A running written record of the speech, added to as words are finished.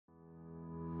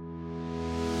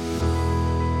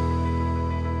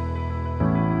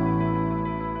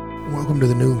Welcome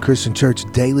to the Newland Christian Church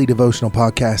Daily Devotional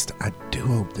Podcast. I do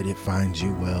hope that it finds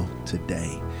you well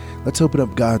today. Let's open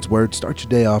up God's Word. Start your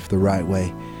day off the right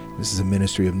way. This is a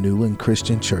ministry of Newland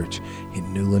Christian Church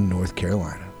in Newland, North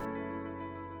Carolina.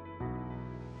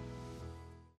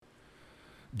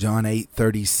 John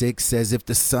 8:36 says, "If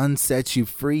the Son sets you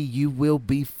free, you will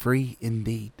be free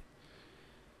indeed."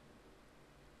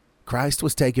 Christ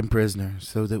was taken prisoner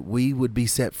so that we would be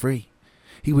set free.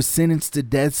 He was sentenced to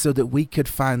death so that we could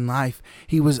find life.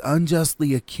 He was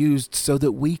unjustly accused so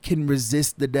that we can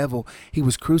resist the devil. He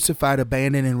was crucified,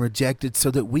 abandoned, and rejected so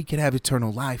that we could have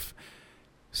eternal life,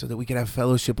 so that we could have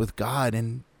fellowship with God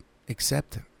and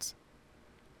acceptance.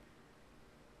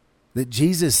 That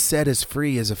Jesus set us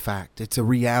free is a fact. It's a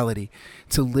reality.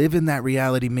 To live in that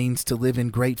reality means to live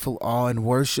in grateful awe and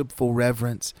worshipful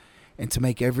reverence, and to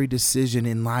make every decision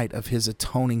in light of his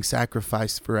atoning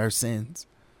sacrifice for our sins.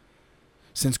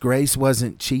 Since grace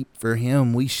wasn't cheap for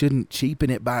him, we shouldn't cheapen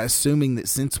it by assuming that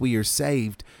since we are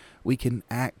saved, we can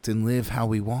act and live how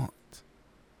we want.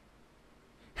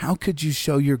 How could you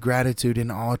show your gratitude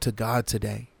and awe to God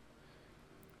today?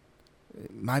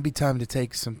 It might be time to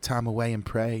take some time away and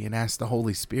pray and ask the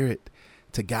Holy Spirit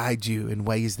to guide you in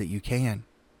ways that you can.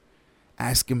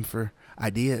 Ask him for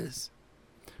ideas.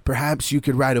 Perhaps you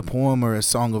could write a poem or a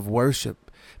song of worship,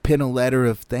 pen a letter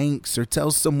of thanks, or tell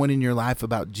someone in your life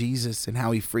about Jesus and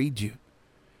how he freed you.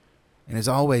 And as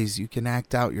always, you can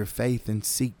act out your faith and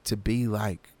seek to be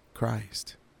like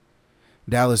Christ.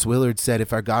 Dallas Willard said,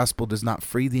 "If our gospel does not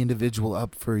free the individual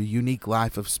up for a unique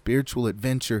life of spiritual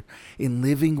adventure in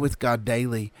living with God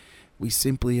daily, we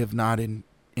simply have not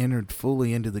entered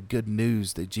fully into the good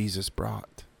news that Jesus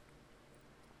brought."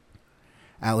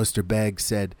 Alistair Begg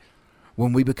said,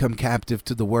 "When we become captive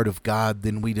to the Word of God,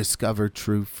 then we discover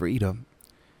true freedom."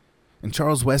 And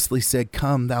Charles Wesley said,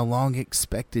 "Come, thou long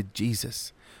expected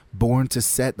Jesus, born to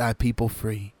set thy people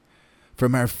free.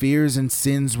 From our fears and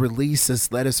sins release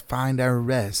us, let us find our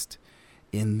rest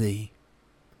in thee."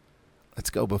 Let's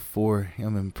go before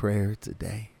him in prayer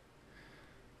today.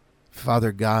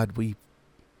 Father God, we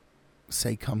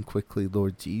say, come quickly,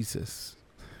 Lord Jesus.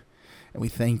 And we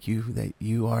thank you that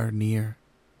you are near.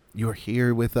 You're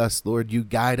here with us, Lord. You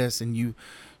guide us and you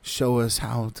show us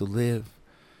how to live.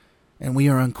 And we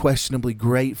are unquestionably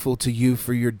grateful to you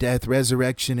for your death,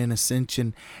 resurrection, and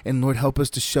ascension. And Lord, help us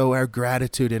to show our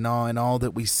gratitude and awe in all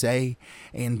that we say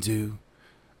and do.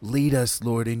 Lead us,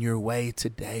 Lord, in your way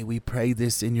today. We pray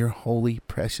this in your holy,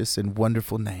 precious, and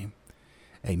wonderful name.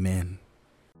 Amen.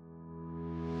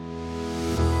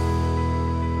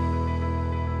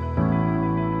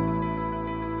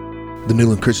 The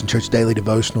Newland Christian Church Daily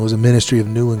Devotional is a ministry of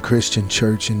Newland Christian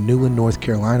Church in Newland, North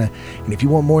Carolina. And if you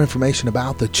want more information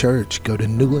about the church, go to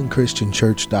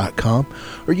newlandchristianchurch.com,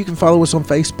 or you can follow us on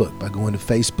Facebook by going to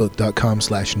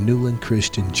facebook.com/Newland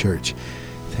Christian Church.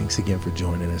 Thanks again for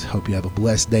joining us. Hope you have a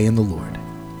blessed day in the Lord.